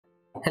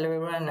Hello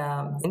everyone.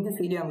 In this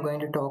video, I'm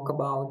going to talk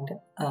about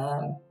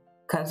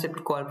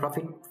concept called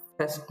profit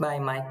first by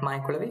Mike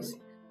Michaelovis.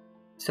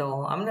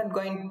 So I'm not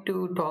going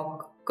to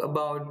talk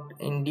about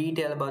in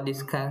detail about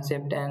this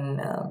concept,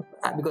 and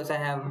because I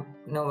have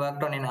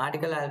worked on an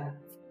article, I'll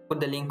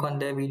put the link on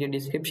the video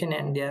description,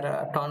 and there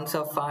are tons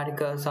of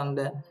articles on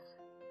the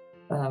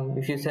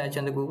if you search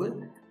on the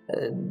Google.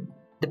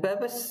 The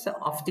purpose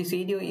of this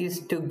video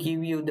is to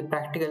give you the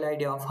practical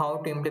idea of how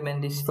to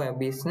implement this for your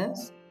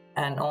business,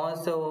 and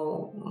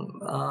also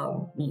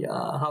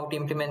how to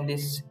implement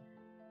this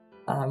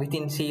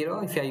within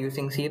Xero if you are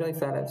using Xero,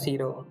 if you are a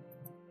Xero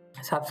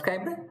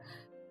subscriber.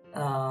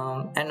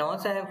 And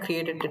also I have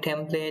created a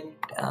template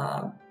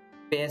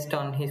based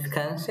on his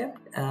concept.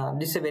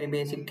 This is a very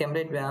basic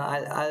template where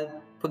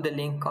I'll put the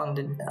link on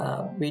the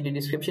video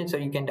description so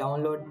you can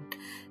download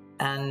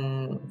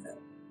and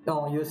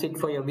use it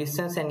for your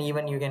business, and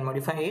even you can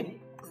modify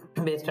it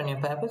based on your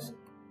purpose.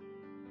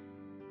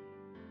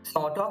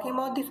 So talking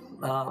about this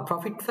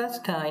profit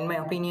first, in my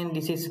opinion,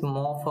 this is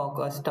more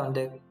focused on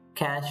the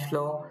cash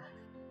flow.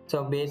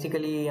 So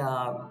basically,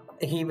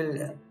 he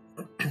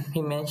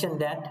mentioned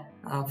that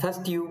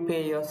first you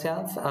pay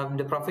yourself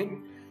the profit.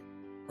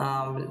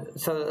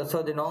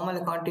 So the normal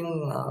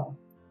accounting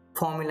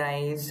formula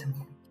is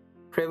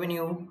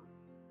revenue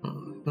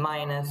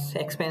minus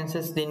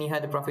expenses, then you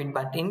have the profit.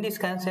 But in this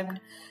concept,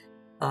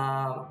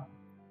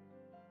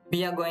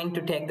 we are going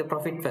to take the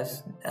profit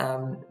first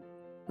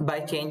by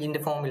changing the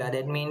formula.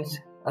 That means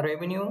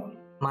revenue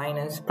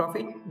minus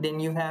profit, then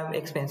you have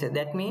expenses.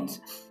 That means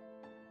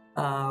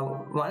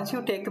once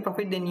you take the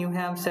profit, then you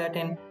have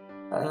certain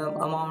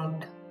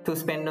amount to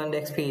spend on the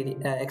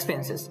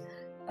expenses.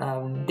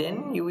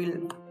 Then you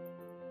will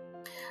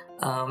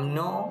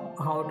know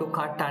how to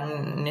cut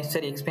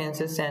unnecessary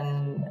expenses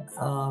and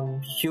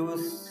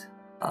use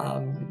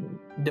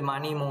the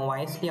money more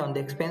wisely on the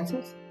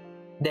expenses.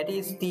 That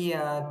is the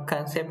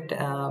concept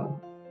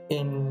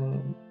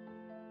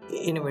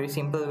in a very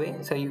simple way.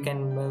 So you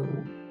can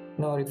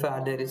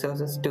refer the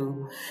resources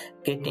to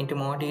get into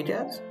more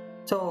details.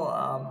 So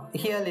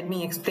here let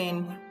me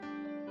explain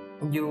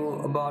you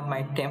about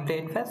my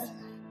template first.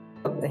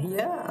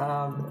 Here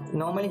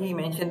normally he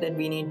mentioned that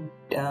we need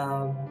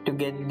to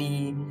get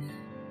the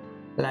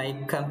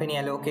company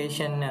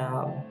allocation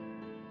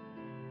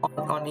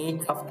on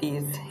each of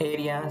these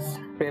areas: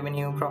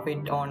 revenue,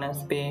 profit,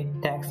 owners pay,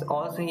 tax.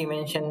 Also he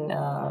mentioned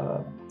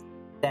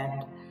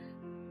that,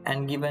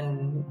 and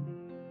given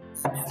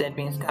that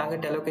means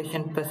target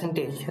allocation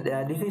percentage.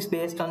 This is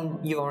based on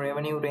your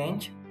revenue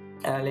range.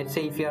 Let's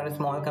say if you are a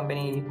small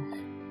company,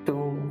 to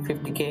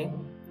 50k,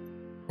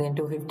 then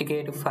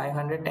 250k to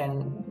 500,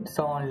 and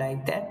so on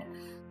like that.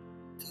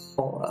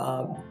 So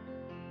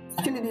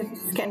actually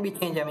this can be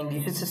changed. I mean,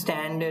 this is a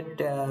standard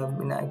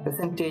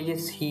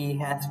percentages he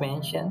has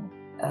mentioned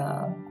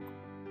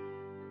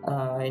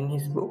in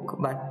his book,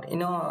 but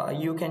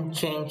you can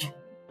change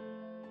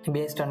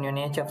based on your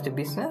nature of the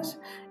business.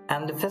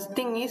 And the first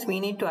thing is we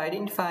need to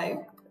identify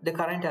the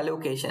current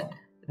allocation.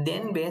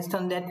 Then based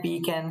on that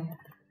we can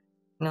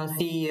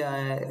see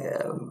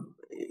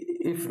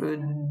if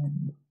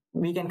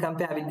we can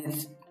compare with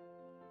this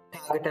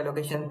target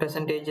allocation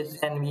percentages,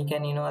 and we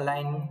can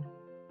align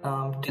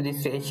to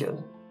this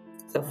ratio.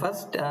 So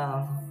first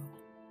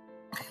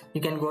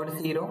you can go to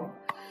Xero,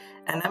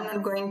 and I'm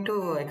not going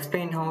to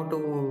explain how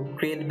to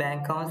create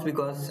bank accounts,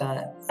 because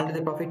under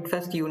the profit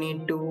first you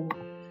need to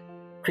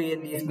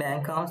create these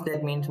bank accounts.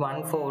 That means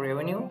one for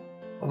revenue,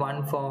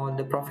 one for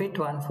the profit,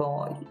 one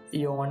for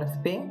your owners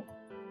pay,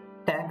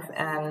 tax,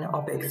 and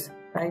OPEX,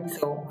 right?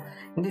 So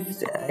in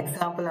this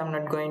example I'm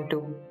not going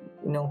to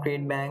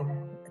create bank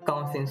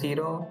accounts in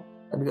Xero,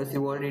 because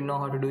you already know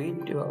how to do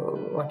it.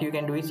 What you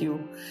can do is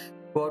you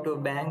go to a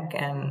bank,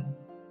 and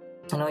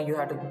you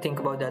have to think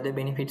about the other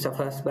benefits of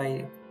us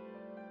by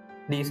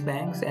these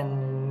banks,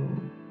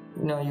 and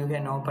you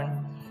can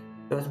open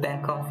those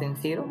bank accounts in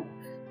Xero.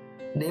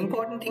 The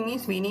important thing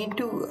is we need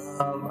to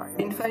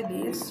identify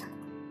these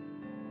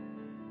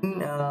in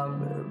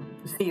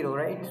Xero,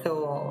 right?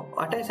 So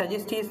what I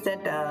suggest is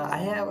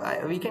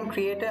that we can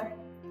create a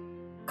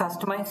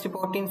customized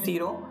report in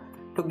Xero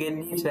to get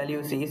these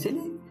values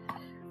easily.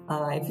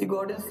 If you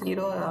go to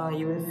Xero,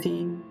 you will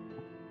see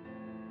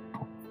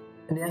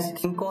there's a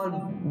thing called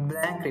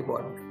blank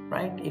report,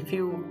 right? If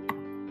you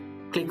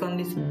click on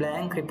this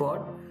blank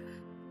report,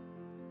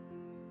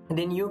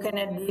 then you can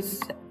add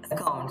these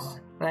accounts,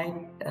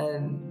 right?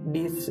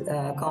 These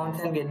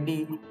accounts, and get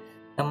the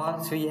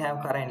amounts we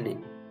have currently.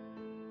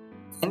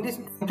 In this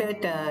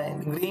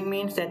template, green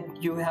means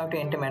that you have to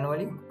enter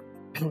manually.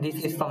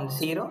 This is from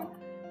Xero,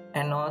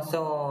 and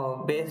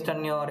also based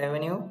on your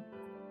revenue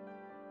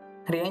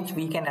range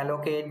we can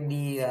allocate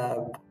the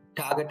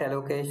target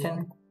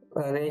allocation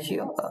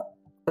ratio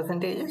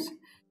percentages,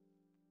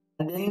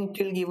 and then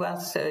it will give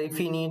us if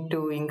we need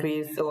to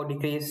increase or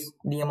decrease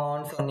the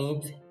amounts on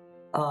each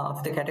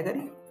of the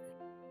category.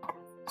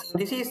 So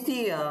this is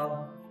the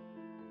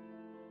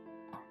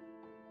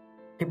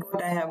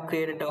report I have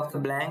created of the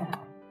blank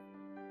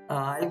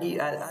I'll do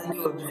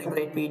a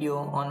separate video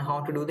on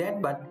how to do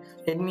that, but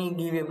let me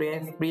give you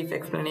a brief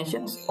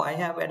explanation. So I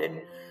have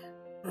added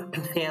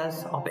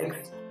sales,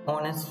 OPEX,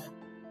 honest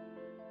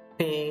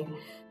pay,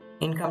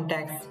 income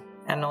tax,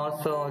 and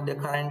also the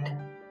current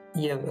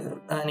year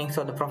earnings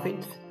or the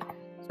profits.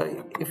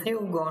 So if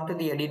you go to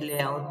the edit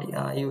layout,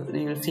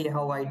 you'll see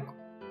how I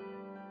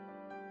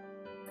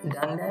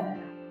done that.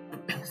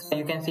 So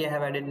you can see I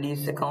have added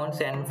these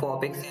accounts, and for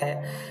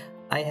OPEX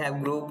I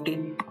have grouped it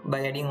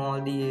by adding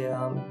all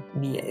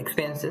the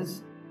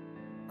expenses,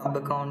 sub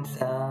accounts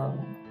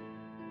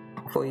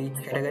for each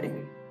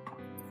category.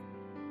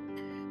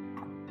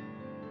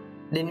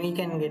 Then we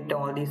can get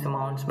all these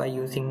amounts by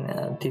using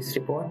this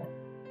report.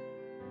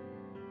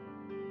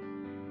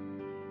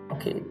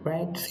 Okay,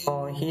 right,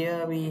 so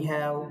here we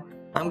have,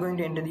 I'm going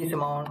to enter this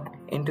amount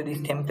into this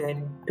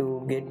template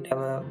to get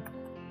our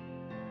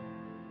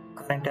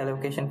current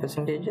allocation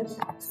percentages.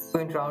 So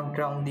going to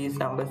round these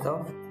numbers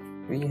off.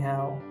 We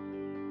have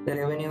the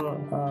revenue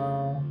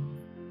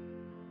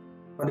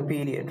for the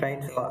period,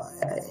 right? So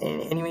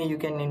anyway, you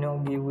can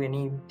give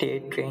any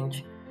date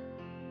range.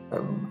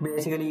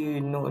 Basically,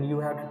 you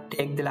have to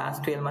take the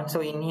last 12 months.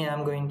 So in here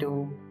I'm going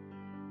to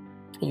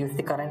use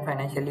the current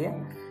financial year.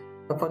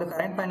 So for the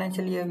current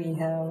financial year we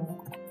have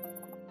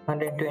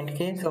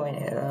 120k, so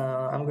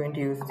I'm going to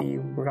use the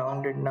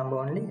rounded number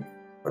only.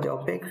 For the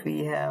OPEX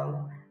we have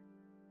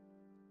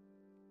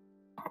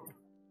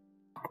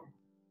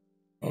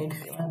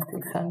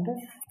 8,600.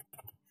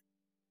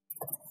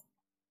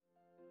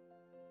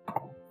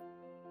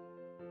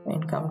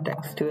 Income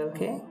tax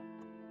 12k.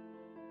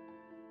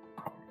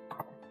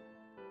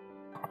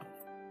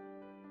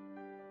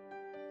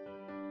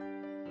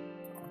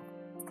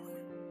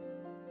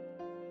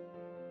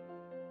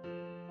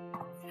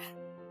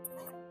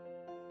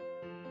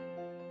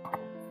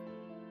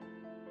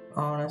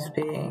 Honest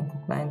pay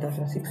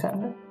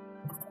 9,600.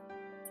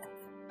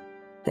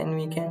 Then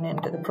we can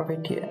enter the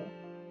profit here,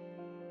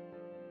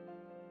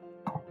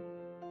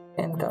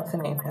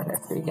 10,800.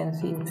 So you can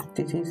see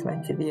this is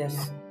matched.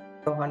 Yes,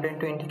 so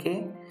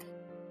 120k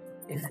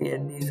if we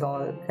add these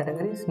all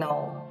categories.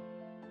 Now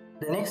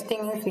the next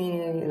thing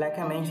is, like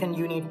I mentioned,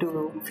 you need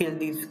to fill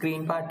this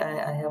green part.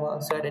 I have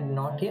also added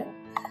note here.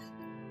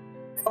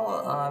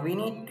 So we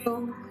need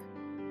to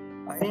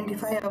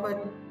identify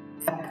our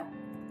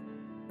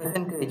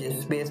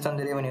percentages based on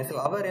the revenue. So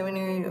our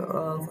revenue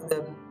for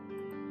the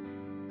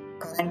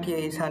current year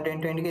is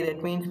 120k.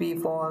 That means we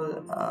fall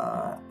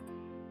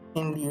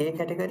in the A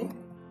category,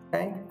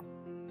 right?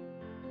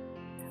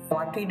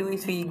 What we do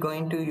is we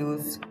going to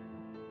use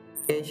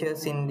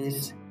ratios in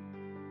this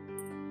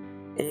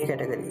A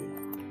category.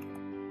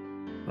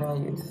 Now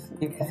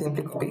you can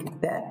simply copy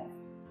that,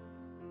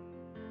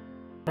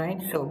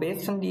 right? So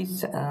based on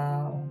this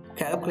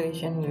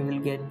calculation, you will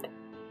get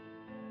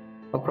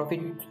a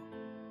profit.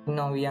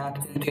 Now we are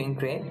doing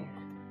great.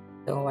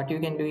 So what you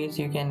can do is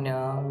you can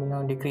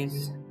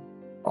decrease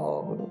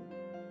or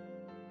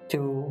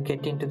to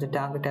get into the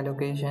target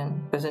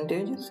allocation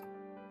percentages.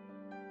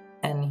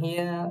 And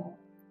here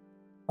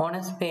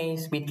honest pay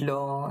is a bit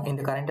low in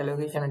the current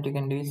allocation. What you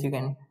can do is you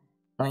can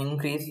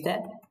increase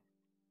that.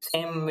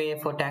 Same way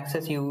for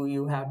taxes,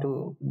 you have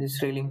to, this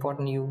is really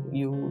important,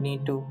 you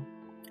need to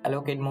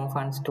allocate more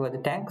funds toward the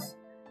tax.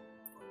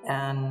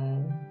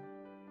 And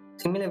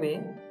similar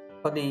way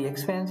for the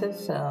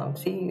expenses,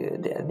 see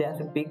there's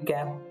a big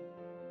gap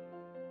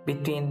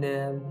between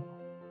the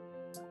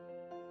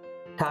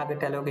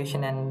target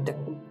allocation and the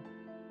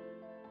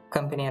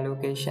company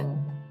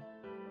allocation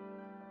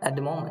at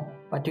the moment.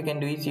 What you can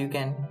do is you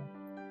can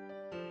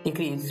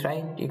decrease,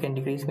 right? You can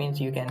decrease means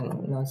you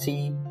can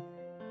see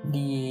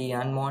the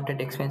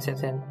unwanted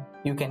expenses and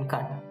you can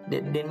cut.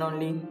 Then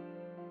only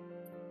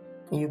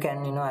you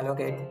can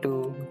allocate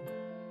to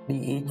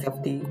each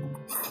of the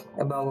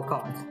above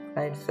accounts,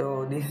 right?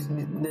 So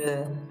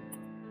the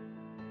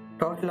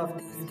total of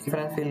this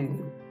difference will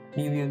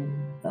give you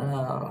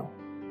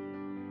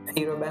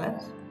zero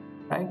balance,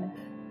 right?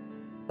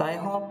 So I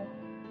hope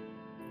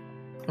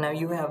now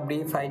you have a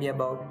brief idea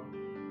about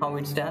how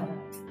it's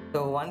done.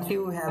 So once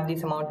you have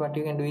this amount, what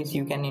you can do is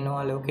you can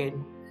allocate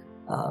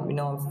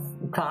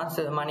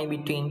transfer money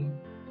between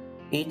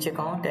each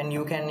account, and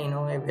you can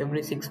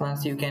every 6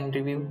 months you can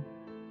review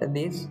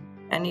this.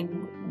 And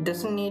it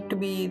doesn't need to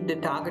be the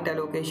target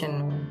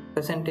allocation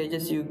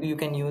percentages. You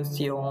can use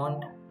your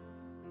own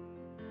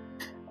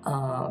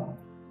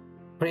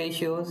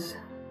ratios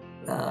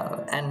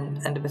and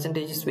the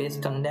percentages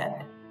based on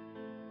that,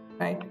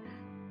 right?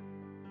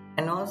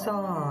 And also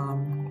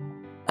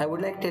I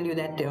would like to tell you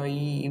that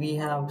we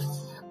have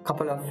a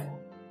couple of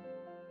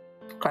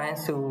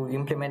clients who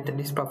implemented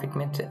this profit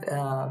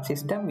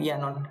system. We are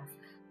not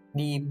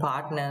the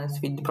partners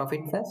with the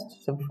Profit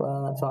First, so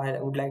I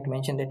would like to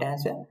mention that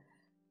as well.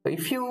 So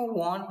if you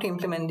want to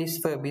implement this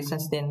for a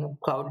business, then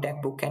Cloud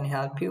Deck Book can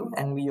help you,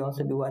 and we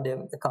also do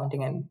other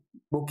accounting and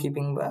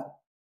bookkeeping work.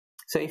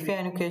 So if you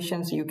have any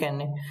questions, you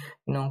can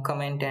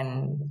comment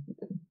and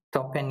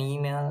drop an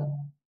email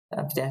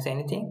if there's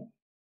anything,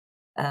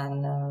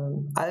 and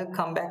I'll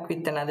come back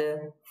with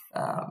another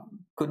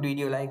good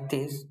video like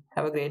this.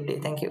 Have a great day.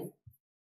 Thank you.